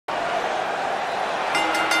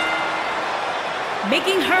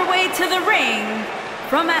Making her way to the ring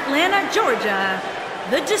from Atlanta, Georgia,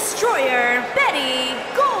 the Destroyer, Betty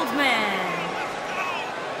Goldman.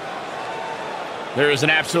 There is an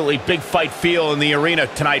absolutely big fight feel in the arena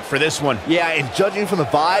tonight for this one. Yeah, and judging from the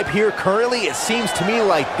vibe here currently, it seems to me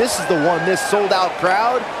like this is the one this sold-out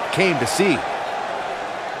crowd came to see.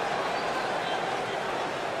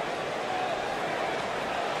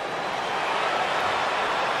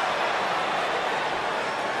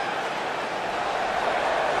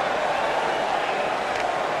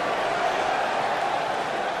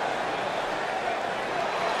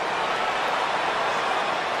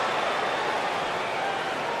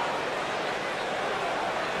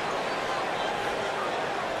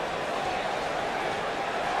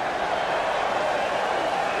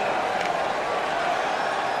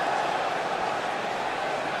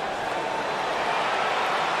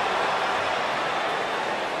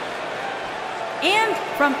 And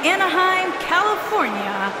from Anaheim,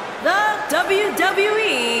 California, the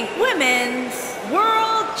WWE Women's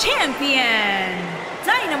World Champion,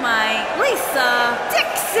 Dynamite Lisa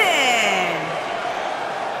Dixon.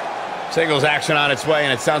 Singles action on its way,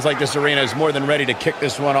 and it sounds like this arena is more than ready to kick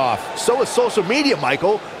this one off. So is social media,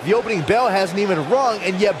 Michael. The opening bell hasn't even rung,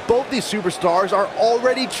 and yet both these superstars are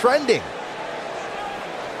already trending.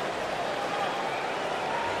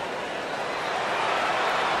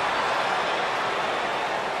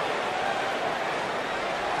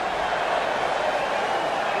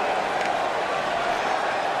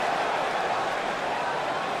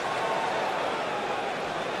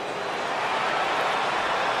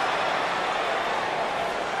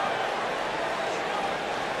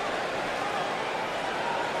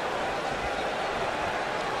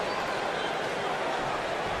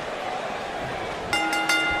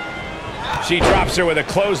 She drops her with a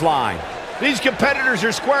clothesline. These competitors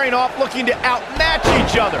are squaring off, looking to outmatch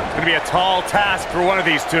each other. It's going to be a tall task for one of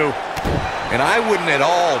these two. And I wouldn't at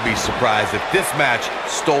all be surprised if this match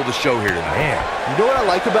stole the show here tonight. Man, you know what I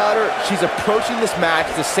like about her? She's approaching this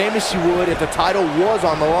match the same as she would if the title was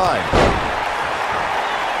on the line.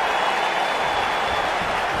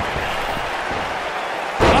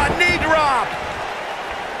 A knee drop.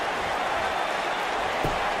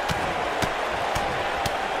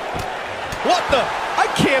 What the? I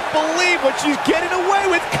can't believe what she's getting away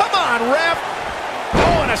with. Come on, ref.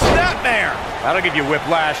 Oh, and a snapmare. That'll give you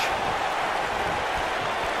whiplash.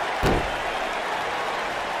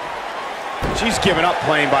 She's given up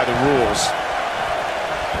playing by the rules.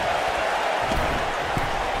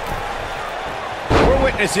 We're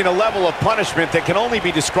witnessing a level of punishment that can only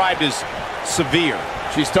be described as severe.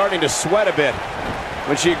 She's starting to sweat a bit.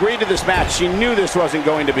 When she agreed to this match, she knew this wasn't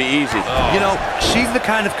going to be easy. You know, she's the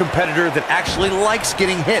kind of competitor that actually likes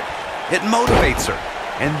getting hit. It motivates her.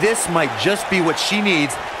 And this might just be what she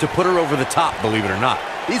needs to put her over the top, believe it or not.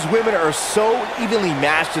 These women are so evenly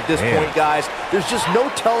matched at this point, guys. There's just no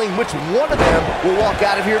telling which one of them will walk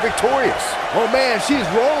out of here victorious. Oh, man, she's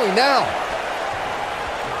rolling now.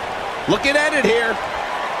 Looking at it here.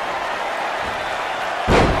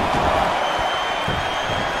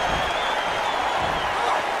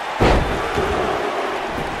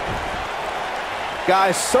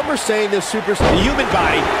 Guys, some are saying this superstar... The human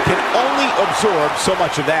body can only absorb so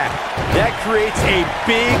much of that. That creates a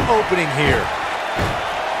big opening here.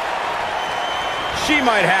 She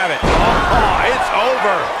might have it. Oh, it's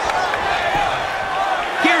over.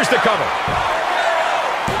 Here's the cover.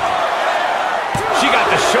 She got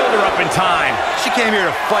the shoulder up in time. She came here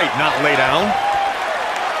to fight, not lay down.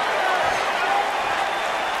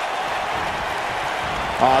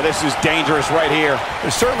 Oh, this is dangerous right here.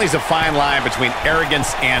 There certainly is a fine line between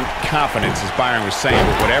arrogance and confidence, as Byron was saying,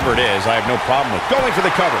 but whatever it is, I have no problem with going for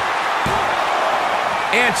the cover.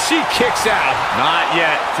 And she kicks out. Not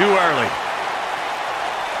yet. Too early.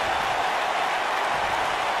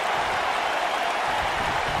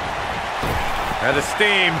 And the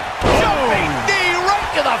steam. Jumping knee right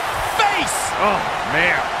to the face. Oh,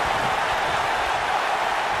 man.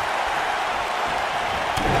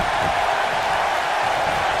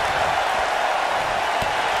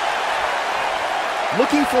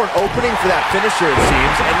 Looking for an opening for that finisher, it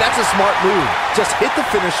seems, and that's a smart move. Just hit the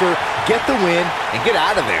finisher, get the win, and get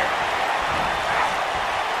out of there.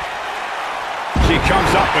 She comes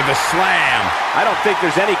up with a slam. I don't think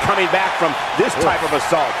there's any coming back from this type of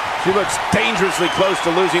assault. She looks dangerously close to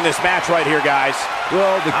losing this match right here, guys.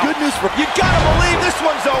 Well, the good news for... You gotta believe this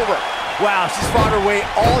one's over. Wow, she's fought her way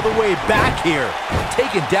all the way back here.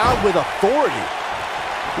 Taken down with authority.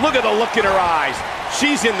 Look at the look in her eyes.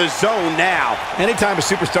 She's in the zone now. Anytime a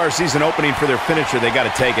superstar sees an opening for their finisher, they got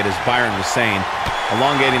to take it, as Byron was saying.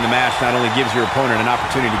 Elongating the match not only gives your opponent an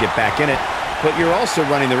opportunity to get back in it, but you're also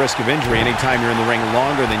running the risk of injury anytime you're in the ring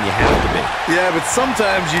longer than you have to be. Yeah, but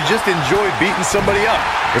sometimes you just enjoy beating somebody up,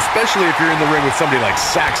 especially if you're in the ring with somebody like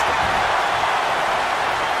Saxton.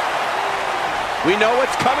 We know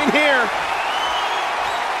what's coming here.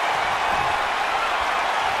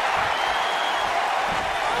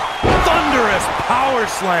 Thunderous power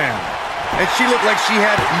slam. And she looked like she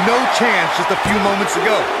had no chance just a few moments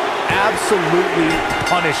ago. Absolutely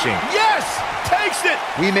punishing. Yes! Takes it!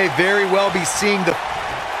 We may very well be seeing the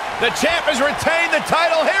champ has retained the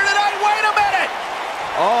title here tonight. Wait a minute!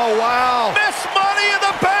 Oh, wow. Miss Money in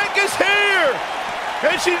the Bank is here!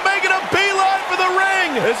 And she's making a beeline for the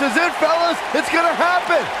ring! This is it, fellas. It's gonna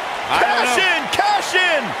happen. Cash in! Cash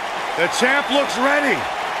in! The champ looks ready.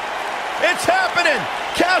 It's happening!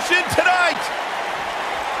 Cash in tonight!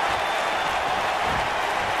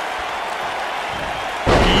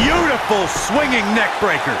 Beautiful swinging neck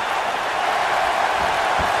breaker.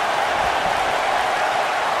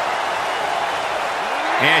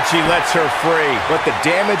 And she lets her free. But the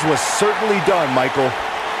damage was certainly done, Michael.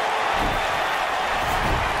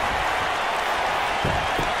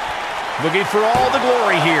 Looking for all the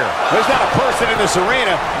glory here. There's not a person in this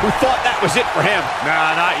arena who thought that was it for him.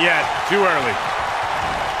 Nah, not yet. Too early.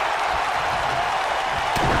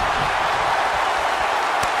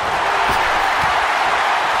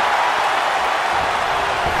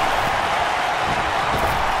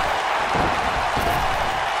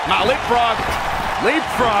 Now leapfrog.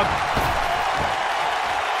 Leapfrog.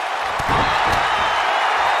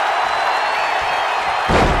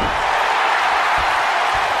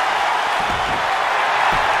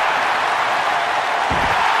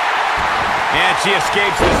 And she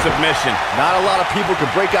escapes the submission. Not a lot of people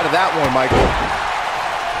could break out of that one, Michael.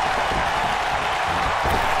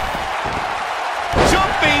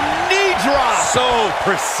 Jumping knee drop. So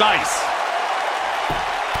precise.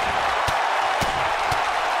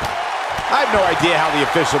 I have no idea how the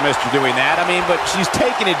official missed her doing that. I mean, but she's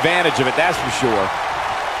taking advantage of it, that's for sure.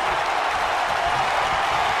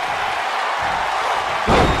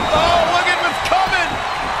 Oh, look at what's coming.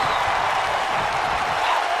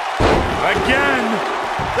 Again.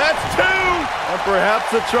 That's two. And perhaps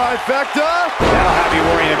a trifecta. That'll have you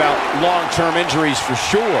worrying about long-term injuries for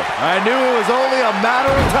sure. I knew it was only a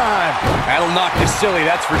matter of time. That'll knock you silly,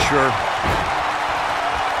 that's for sure.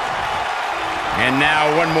 And now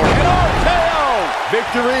one more. KO!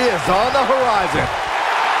 Victory is on the horizon.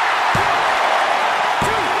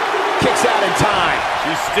 Kicks out in time.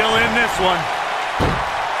 She's still in this one.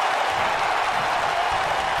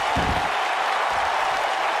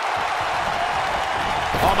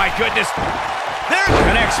 Oh my goodness. There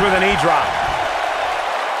connects with a knee drop.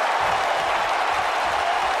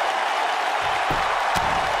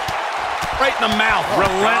 Right in the mouth.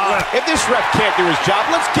 Relentless. If this ref can't do his job,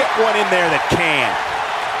 let's get one in there that can.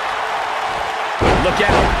 Look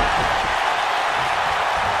out.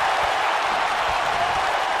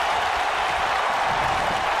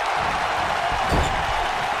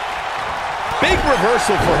 Big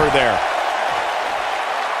reversal for her there.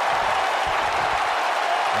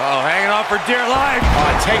 Oh, hanging on for dear life.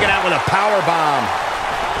 Oh, taken out with a power bomb.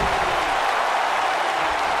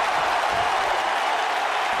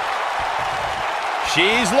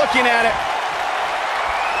 She's looking at it.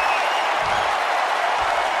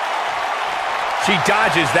 She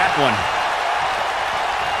dodges that one.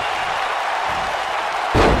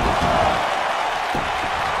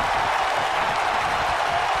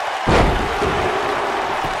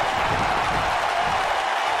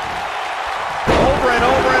 Over and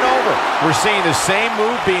over and over. We're seeing the same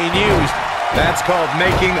move being used. That's called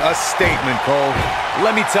making a statement, Cole.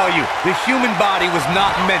 Let me tell you, the human body was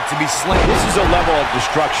not meant to be slain. This is a level of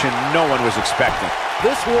destruction no one was expecting.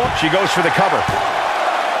 This one. She goes for the cover.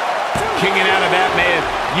 Kicking out of that may have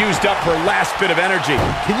used up her last bit of energy.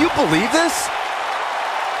 Can you believe this?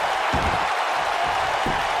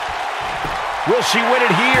 Will she win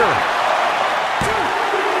it here?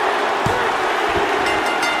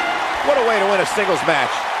 What a way to win a singles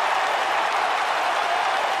match.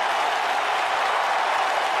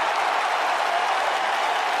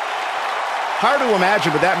 Hard to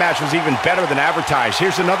imagine, but that match was even better than advertised.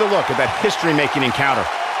 Here's another look at that history-making encounter.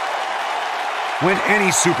 When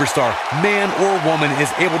any superstar, man or woman,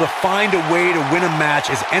 is able to find a way to win a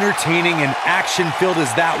match as entertaining and action-filled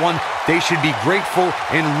as that one, they should be grateful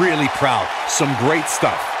and really proud. Some great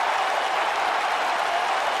stuff.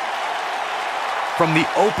 From the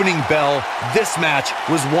opening bell, this match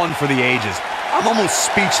was one for the ages. I'm almost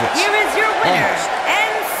speechless. Here is your winner, Almost.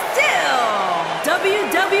 and still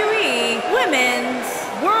WWE Women's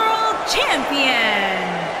World Champion,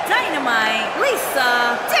 Dynamite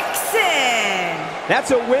Lisa Dixon. Grayson.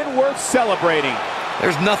 That's a win worth celebrating.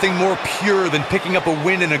 There's nothing more pure than picking up a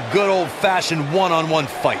win in a good old-fashioned one-on-one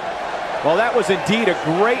fight. Well, that was indeed a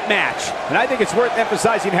great match, and I think it's worth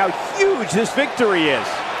emphasizing how huge this victory is.